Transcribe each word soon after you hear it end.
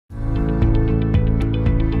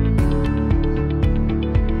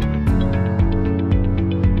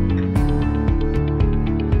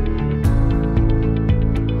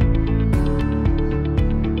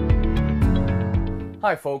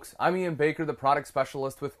Hi folks, I'm Ian Baker, the product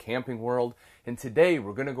specialist with Camping World, and today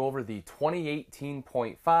we're going to go over the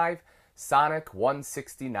 2018.5 Lite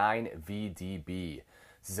 169VDB.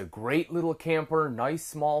 This is a great little camper, nice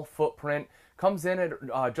small footprint, comes in at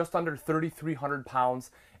just under 3,300 pounds,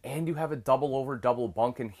 and you have a double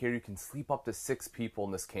bunk in here. You can sleep up to 6 people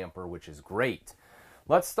in this camper, which is great.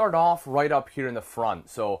 Let's start off right up here in the front.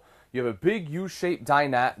 So you have a big U-shaped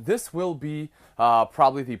dinette. This will be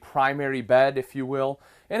probably the primary bed, if you will,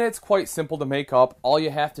 and it's quite simple to make up. All you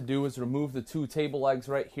have to do is remove the 2 table legs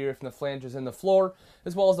right here from the flanges in the floor,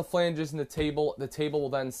 as well as the flanges in the table. The table will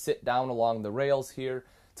then sit down along the rails here,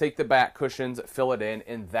 take the back cushions, fill it in,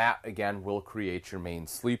 and that, again, will create your main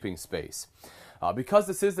sleeping space. Because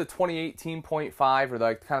this is the 2018.5, or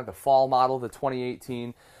kind of the fall model of the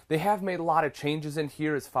 2018, they have made a lot of changes in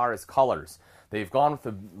here as far as colors. They've gone with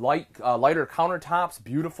the lighter countertops,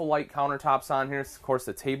 beautiful light countertops on here. Of course,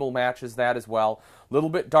 the table matches that as well. A little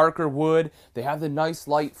bit darker wood. They have the nice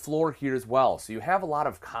light floor here as well. So you have a lot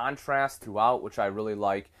of contrast throughout, which I really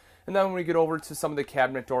like. And then when we get over to some of the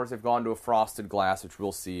cabinet doors, they've gone to a frosted glass, which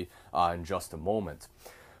we'll see in just a moment.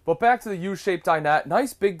 But back to the U-shaped dinette.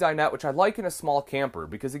 Nice big dinette, which I like in a small camper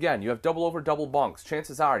because, again, you have double bunks.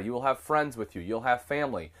 Chances are you will have friends with you. You'll have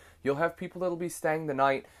family. You'll have people that will be staying the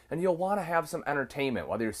night, and you'll want to have some entertainment,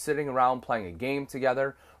 whether you're sitting around playing a game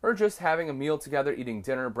together or just having a meal together, eating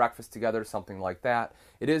dinner, breakfast together, something like that.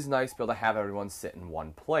 It is nice to be able to have everyone sit in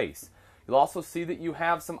one place. You'll also see that you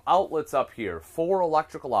have some outlets up here, 4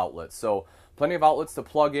 electrical outlets. So plenty of outlets to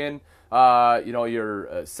plug in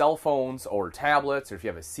your cell phones or tablets, or if you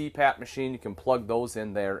have a CPAP machine, you can plug those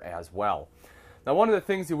in there as well. Now, one of the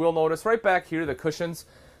things you will notice right back here, the cushions,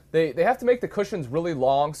 they have to make the cushions really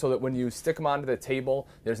long so that when you stick them onto the table,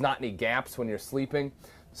 there's not any gaps when you're sleeping.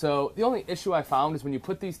 So the only issue I found is when you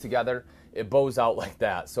put these together, it bows out like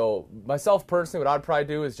that. So myself personally, what I'd probably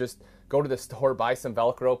do is just go to the store, buy some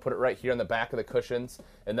Velcro, put it right here on the back of the cushions,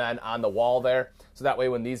 and then on the wall there. So that way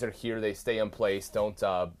when these are here, they stay in place, don't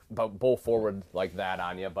bow forward like that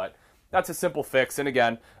on you. But that's a simple fix. And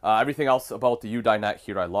again, everything else about the U-dinette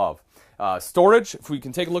here I love. Storage, if we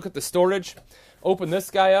can take a look at the storage, open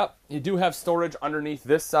this guy up. You do have storage underneath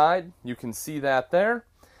this side. You can see that there.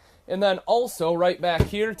 And then also right back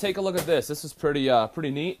here, take a look at this. This is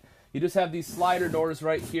pretty neat. You just have these slider doors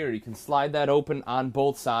right here. You can slide that open on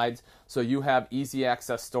both sides, so you have easy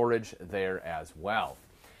access storage there as well.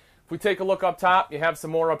 If we take a look up top, you have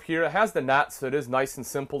some more up here. It has the net, so it is nice and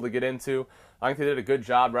simple to get into. I think they did a good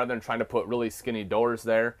job rather than trying to put really skinny doors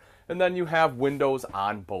there. And then you have windows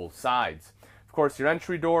on both sides. Of course, your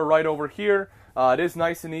entry door right over here. It is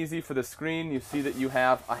nice and easy for the screen. You see that you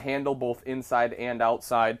have a handle both inside and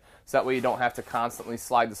outside, so that way you don't have to constantly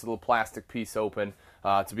slide this little plastic piece open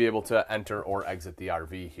to be able to enter or exit the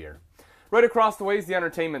RV here. Right across the way is the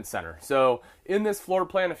entertainment center. So in this floor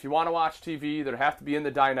plan, if you want to watch TV, either have to be in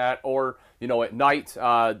the dinette or, at night,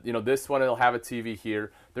 this one will have a TV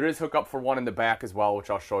here. There is hookup for one in the back as well, which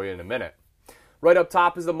I'll show you in a minute. Right up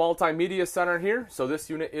top is the multimedia center here. So this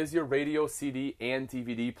unit is your radio, CD, and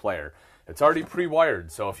DVD player. It's already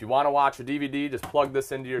pre-wired, so if you want to watch a DVD, just plug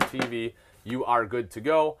this into your TV. You are good to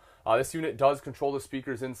go. This unit does control the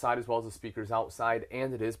speakers inside as well as the speakers outside,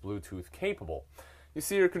 and it is Bluetooth capable. You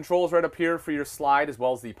see your controls right up here for your slide as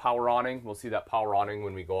well as the power awning. We'll see that power awning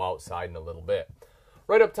when we go outside in a little bit.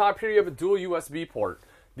 Right up top here, you have a dual USB port.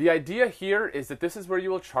 The idea here is that this is where you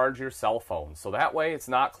will charge your cell phone. So that way it's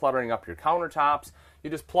not cluttering up your countertops. You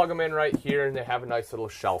just plug them in right here and they have a nice little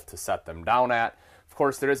shelf to set them down at. Of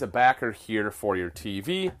course, there is a backer here for your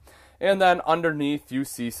TV. And then underneath you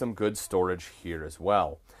see some good storage here as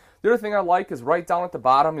well. The other thing I like is right down at the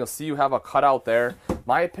bottom, you'll see you have a cutout there.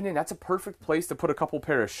 My opinion, that's a perfect place to put a couple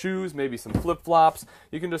pair of shoes, maybe some flip-flops.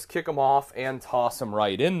 You can just kick them off and toss them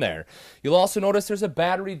right in there. You'll also notice there's a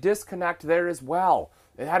battery disconnect there as well.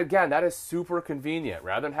 And that is super convenient.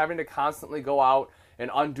 Rather than having to constantly go out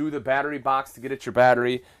and undo the battery box to get at your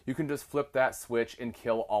battery, you can just flip that switch and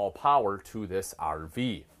kill all power to this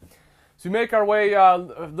RV. So we make our way a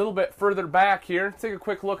little bit further back here. Take a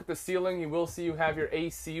quick look at the ceiling. You will see you have your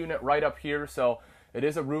AC unit right up here. So it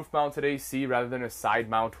is a roof-mounted AC rather than a side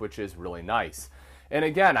mount, which is really nice. And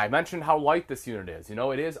again, I mentioned how light this unit is.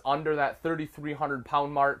 It is under that 3,300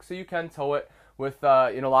 pound mark, so you can tow it with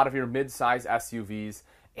a lot of your mid-size SUVs.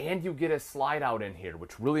 And you get a slide out in here,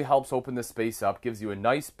 which really helps open the space up, gives you a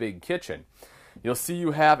nice big kitchen. You'll see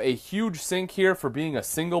you have a huge sink here for being a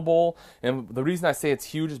single bowl, and the reason I say it's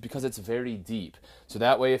huge is because it's very deep. So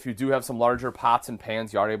that way if you do have some larger pots and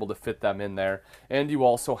pans, you are able to fit them in there, and you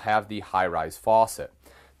also have the high-rise faucet.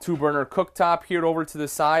 2-burner cooktop here over to the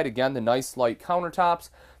side, again the nice light countertops.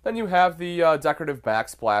 Then you have the decorative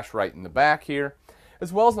backsplash right in the back here,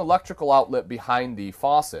 as well as an electrical outlet behind the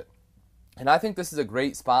faucet. And I think this is a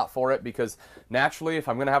great spot for it because naturally, if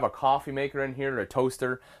I'm going to have a coffee maker in here or a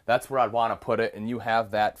toaster, that's where I'd want to put it, and you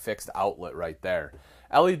have that fixed outlet right there.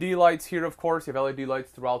 LED lights here, of course. You have LED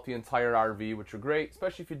lights throughout the entire RV, which are great,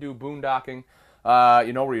 especially if you do boondocking,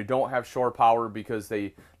 where you don't have shore power, because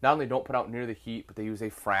they not only don't put out near the heat, but they use a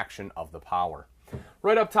fraction of the power.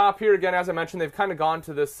 Right up top here, again, as I mentioned, they've kind of gone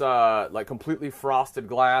to this like completely frosted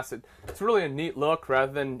glass. It's really a neat look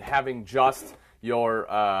rather than having just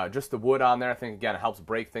the wood on there. I think, again, it helps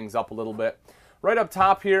break things up a little bit. Right up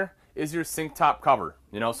top here is your sink top cover.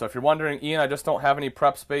 So if you're wondering, Ian, I just don't have any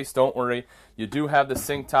prep space, don't worry. You do have the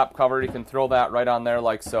sink top cover. You can throw that right on there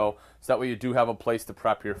like so. So that way you do have a place to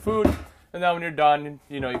prep your food. And then when you're done,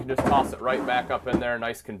 you can just toss it right back up in there.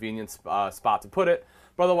 Nice convenient spot to put it.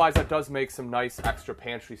 But otherwise, that does make some nice extra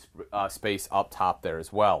pantry space up top there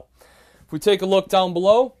as well. If we take a look down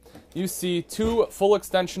below, you see 2 full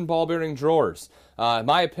extension ball bearing drawers. In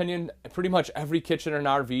my opinion, pretty much every kitchen in an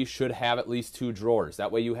RV should have at least 2 drawers.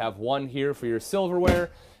 That way you have one here for your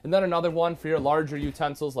silverware, and then another one for your larger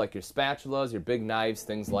utensils like your spatulas, your big knives,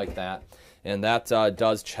 things like that. And that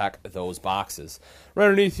does check those boxes. Right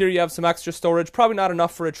underneath here you have some extra storage. Probably not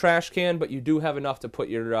enough for a trash can, but you do have enough to put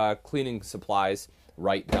your cleaning supplies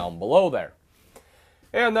right down below there.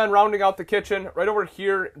 And then rounding out the kitchen, right over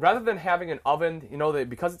here, rather than having an oven,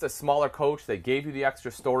 because it's a smaller coach, they gave you the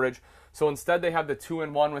extra storage. So instead they have the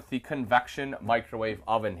 2-in-1 with the convection microwave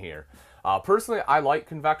oven here. Personally, I like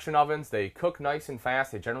convection ovens. They cook nice and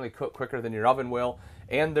fast. They generally cook quicker than your oven will,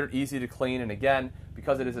 and they're easy to clean. And again,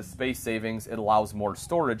 because it is a space savings, it allows more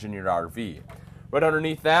storage in your RV. Right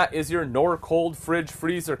underneath that is your Norcold fridge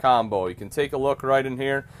freezer combo. You can take a look right in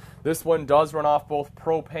here. This one does run off both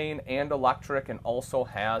propane and electric, and also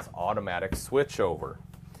has automatic switchover.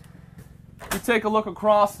 You take a look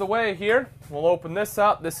across the way here. We'll open this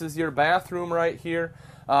up. This is your bathroom right here.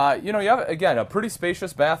 You have, again, a pretty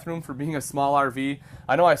spacious bathroom for being a small RV.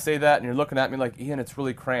 I know I say that, and you're looking at me like, Ian, it's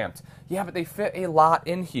really cramped. Yeah, but they fit a lot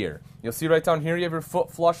in here. You'll see right down here you have your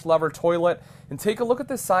foot flush lever toilet. And take a look at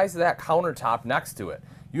the size of that countertop next to it.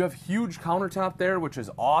 You have huge countertop there, which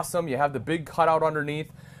is awesome. You have the big cutout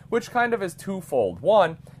underneath, which kind of is twofold.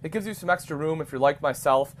 One, it gives you some extra room if you're like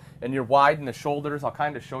myself and you're wide in the shoulders. I'll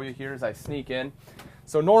kind of show you here as I sneak in.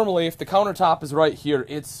 So normally, if the countertop is right here,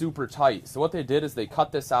 it's super tight. So what they did is they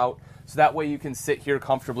cut this out so that way you can sit here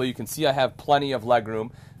comfortably. You can see I have plenty of leg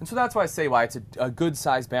room. And so that's why I say why it's a good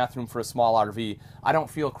sized bathroom for a small RV. I don't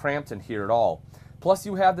feel cramped in here at all. Plus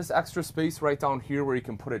you have this extra space right down here where you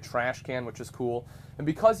can put a trash can, which is cool. And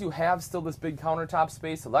because you have still this big countertop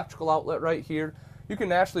space, electrical outlet right here, you can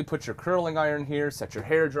naturally put your curling iron here, set your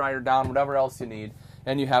hair dryer down, whatever else you need,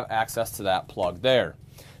 and you have access to that plug there.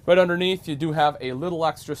 Right underneath, you do have a little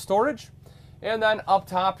extra storage. And then up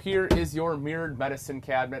top here is your mirrored medicine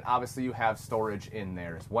cabinet. Obviously, you have storage in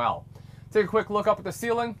there as well. Take a quick look up at the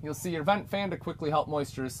ceiling. You'll see your vent fan to quickly help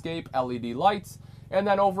moisture escape, LED lights. And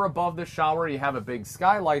then over above the shower, you have a big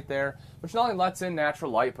skylight there, which not only lets in natural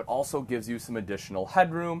light, but also gives you some additional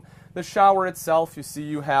headroom. The shower itself, you see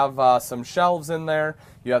you have some shelves in there.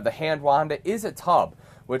 You have the hand wand. It is a tub,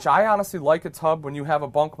 which I honestly like a tub when you have a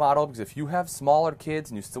bunk model, because if you have smaller kids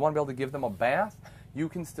and you still want to be able to give them a bath, you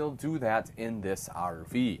can still do that in this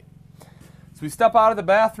RV. So we step out of the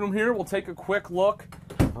bathroom here. We'll take a quick look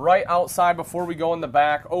right outside before we go in the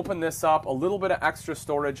back. Open this up, a little bit of extra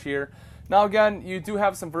storage here. Now again, you do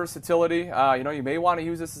have some versatility. You may want to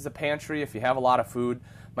use this as a pantry if you have a lot of food.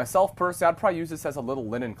 Myself personally, I'd probably use this as a little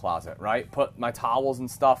linen closet, right? Put my towels and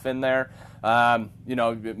stuff in there.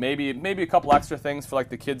 Maybe a couple extra things for like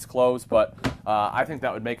the kids' clothes, but I think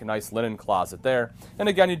that would make a nice linen closet there. And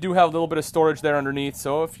again, you do have a little bit of storage there underneath,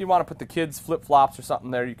 so if you want to put the kids' flip-flops or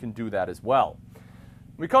something there, you can do that as well.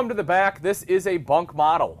 We come to the back. This is a bunk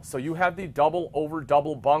model, so you have the double over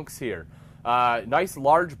double bunks here. Nice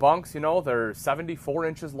large bunks, they're 74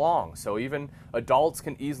 inches long, so even adults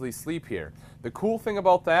can easily sleep here. The cool thing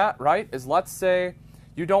about that, right, is let's say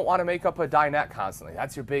you don't want to make up a dinette constantly.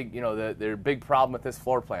 That's your big, their big problem with this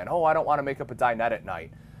floor plan. Oh, I don't want to make up a dinette at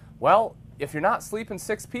night. Well, if you're not sleeping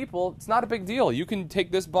 6 people, it's not a big deal. You can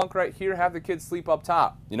take this bunk right here, have the kids sleep up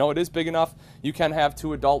top. It is big enough. You can have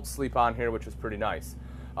 2 adults sleep on here, which is pretty nice.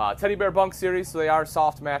 Teddy Bear bunk series, so they are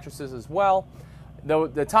soft mattresses as well.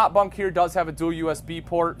 The top bunk here does have a dual USB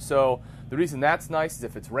port, so the reason that's nice is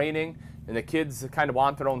if it's raining and the kids kind of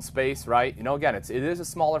want their own space, right? Again, it is a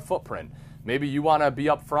smaller footprint. Maybe you want to be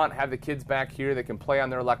up front, have the kids back here. They can play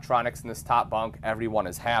on their electronics in this top bunk. Everyone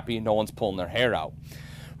is happy. No one's pulling their hair out.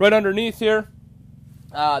 Right underneath here,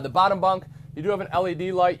 the bottom bunk You do have an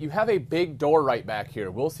LED light. You have a big door right back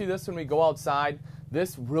here. We'll see this when we go outside.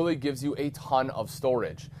 This really gives you a ton of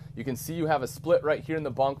storage. You can see you have a split right here in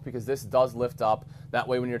the bunk because this does lift up. That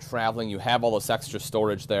way when you're traveling, you have all this extra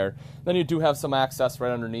storage there. Then you do have some access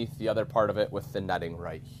right underneath the other part of it with the netting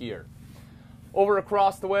right here. Over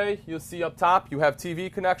across the way, you'll see up top, you have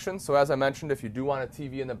TV connection. So as I mentioned, if you do want a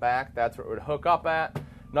TV in the back, that's where it would hook up at.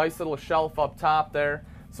 Nice little shelf up top there.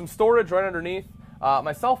 Some storage right underneath.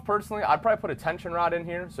 Myself personally, I'd probably put a tension rod in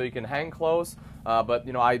here so you can hang clothes. But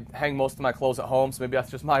you know, I hang most of my clothes at home, so maybe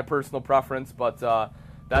that's just my personal preference. But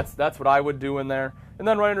that's what I would do in there. And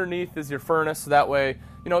then right underneath is your furnace. So that way,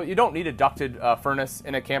 you know, you don't need a ducted furnace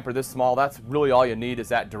in a camper this small. That's really all you need is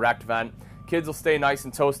that direct vent. Kids will stay nice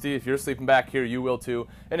and toasty. If you're sleeping back here, you will too.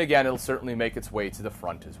 And again, it'll certainly make its way to the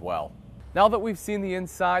front as well. Now that we've seen the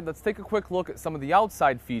inside, let's take a quick look at some of the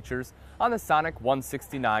outside features on the Lite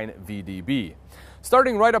 169VDB.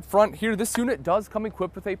 Starting right up front here, this unit does come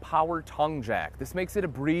equipped with a power tongue jack. This makes it a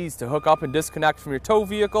breeze to hook up and disconnect from your tow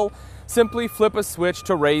vehicle. Simply flip a switch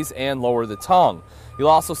to raise and lower the tongue. You'll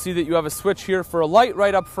also see that you have a switch here for a light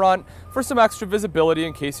right up front for some extra visibility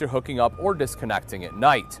in case you're hooking up or disconnecting at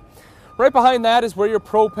night. Right behind that is where your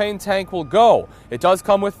propane tank will go. It does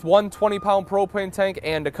come with one 20-pound propane tank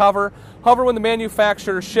and a cover. However, when the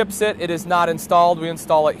manufacturer ships it, it is not installed. We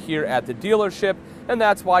install it here at the dealership, and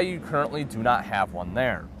that's why you currently do not have one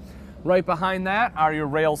there. Right behind that are your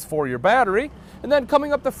rails for your battery. And then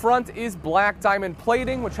coming up the front is black diamond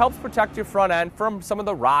plating, which helps protect your front end from some of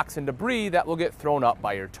the rocks and debris that will get thrown up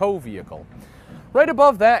by your tow vehicle. Right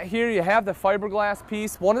above that here you have the fiberglass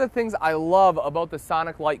piece. One of the things I love about the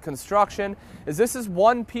Sonic Lite construction is this is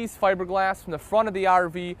one piece fiberglass from the front of the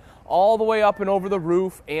RV all the way up and over the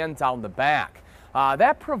roof and down the back.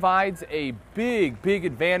 That provides a big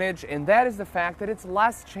advantage, and that is the fact that it's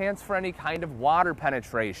less chance for any kind of water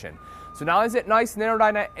penetration. So not only is it nice and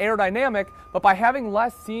aerodynamic, but by having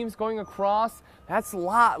less seams going across, that's a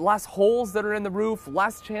lot less holes that are in the roof,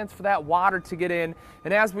 less chance for that water to get in.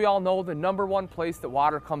 And as we all know, the #1 place that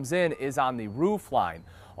water comes in is on the roof line.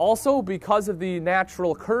 Also, because of the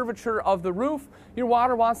natural curvature of the roof, your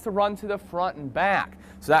water wants to run to the front and back.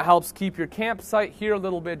 So that helps keep your campsite here a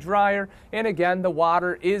little bit drier. And again, the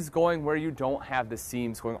water is going where you don't have the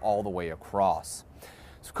seams going all the way across.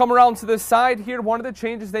 So come around to this side here, one of the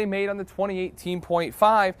changes they made on the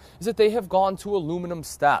 2018.5 is that they have gone to aluminum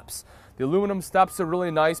steps. The aluminum steps are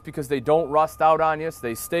really nice because they don't rust out on you, so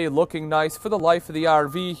they stay looking nice for the life of the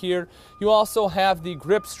RV here. You also have the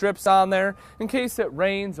grip strips on there in case it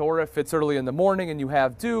rains or if it's early in the morning and you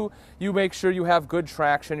have dew, you make sure you have good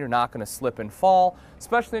traction, you're not going to slip and fall,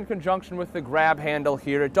 especially in conjunction with the grab handle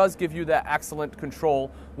here. It does give you that excellent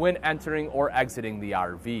control when entering or exiting the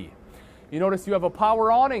RV. You notice you have a power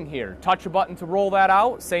awning here. Touch a button to roll that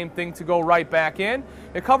out. Same thing to go right back in.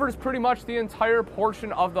 It covers pretty much the entire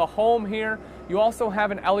portion of the home here. You also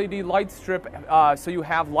have an LED light strip so you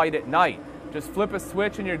have light at night. Just flip a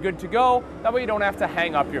switch and you're good to go. That way you don't have to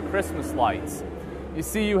hang up your Christmas lights. You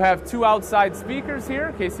see you have 2 outside speakers here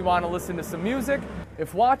in case you want to listen to some music.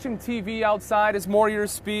 If watching TV outside is more your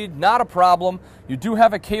speed, not a problem. You do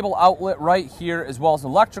have a cable outlet right here as well as an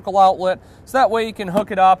electrical outlet, so that way you can hook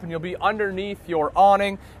it up and you'll be underneath your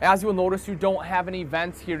awning. As you'll notice, you don't have any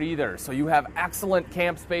vents here either, so you have excellent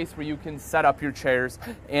camp space where you can set up your chairs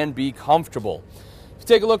and be comfortable. If you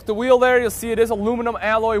take a look at the wheel there, you'll see it is aluminum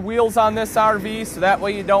alloy wheels on this RV, so that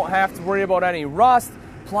way you don't have to worry about any rust.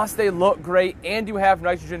 Plus they look great, and you have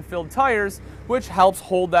nitrogen-filled tires, which helps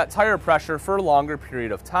hold that tire pressure for a longer period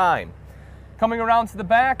of time. Coming around to the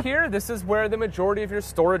back here, this is where the majority of your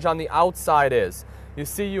storage on the outside is. You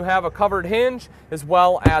see you have a covered hinge as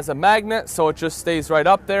well as a magnet, so it just stays right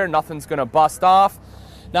up there. Nothing's going to bust off.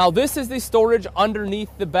 Now this is the storage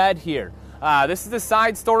underneath the bed here. This is the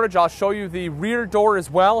side storage. I'll show you the rear door as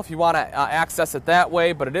well if you want to access it that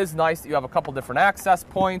way, but it is nice that you have a couple different access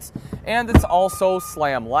points, and it's also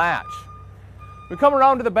slam latch. We come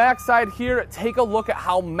around to the back side here, take a look at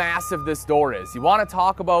how massive this door is. You want to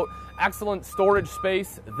talk about excellent storage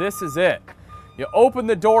space, this is it. You open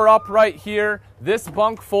the door up right here, this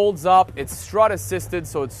bunk folds up, it's strut assisted,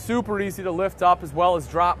 so it's super easy to lift up as well as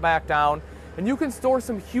drop back down. And you can store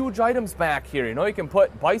some huge items back here. You know, you can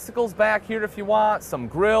put bicycles back here if you want, some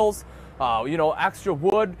grills, you know, extra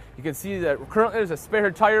wood. You can see that currently there's a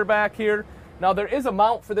spare tire back here. Now there is a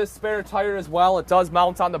mount for this spare tire as well. It does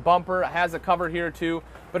mount on the bumper. It has a cover here too.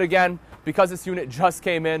 But again, because this unit just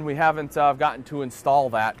came in, we haven't gotten to install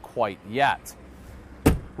that quite yet.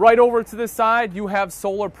 Right over to this side, you have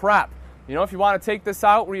solar prep. You know, if you want to take this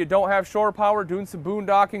out where you don't have shore power, doing some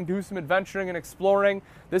boondocking, do some adventuring and exploring,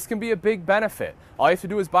 this can be a big benefit. All you have to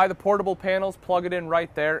do is buy the portable panels, plug it in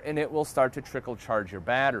right there, and it will start to trickle charge your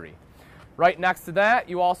battery. Right next to that,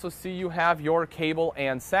 you also see you have your cable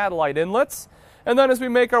and satellite inlets. And then as we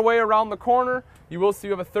make our way around the corner, you will see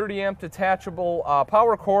you have a 30 amp detachable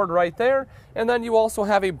power cord right there. And then you also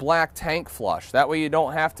have a black tank flush. That way you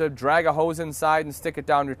don't have to drag a hose inside and stick it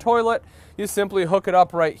down your toilet. You simply hook it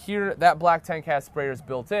up right here. That black tank has sprayers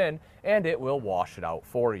built in, and it will wash it out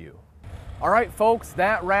for you. All right, folks,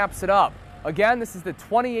 that wraps it up. Again, this is the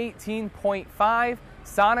 2018.5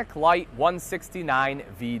 Sonic Lite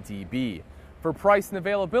 169VDB. For price and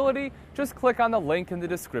availability, just click on the link in the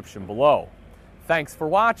description below. Thanks for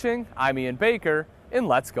watching. I'm Ian Baker, and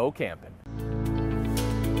let's go camping.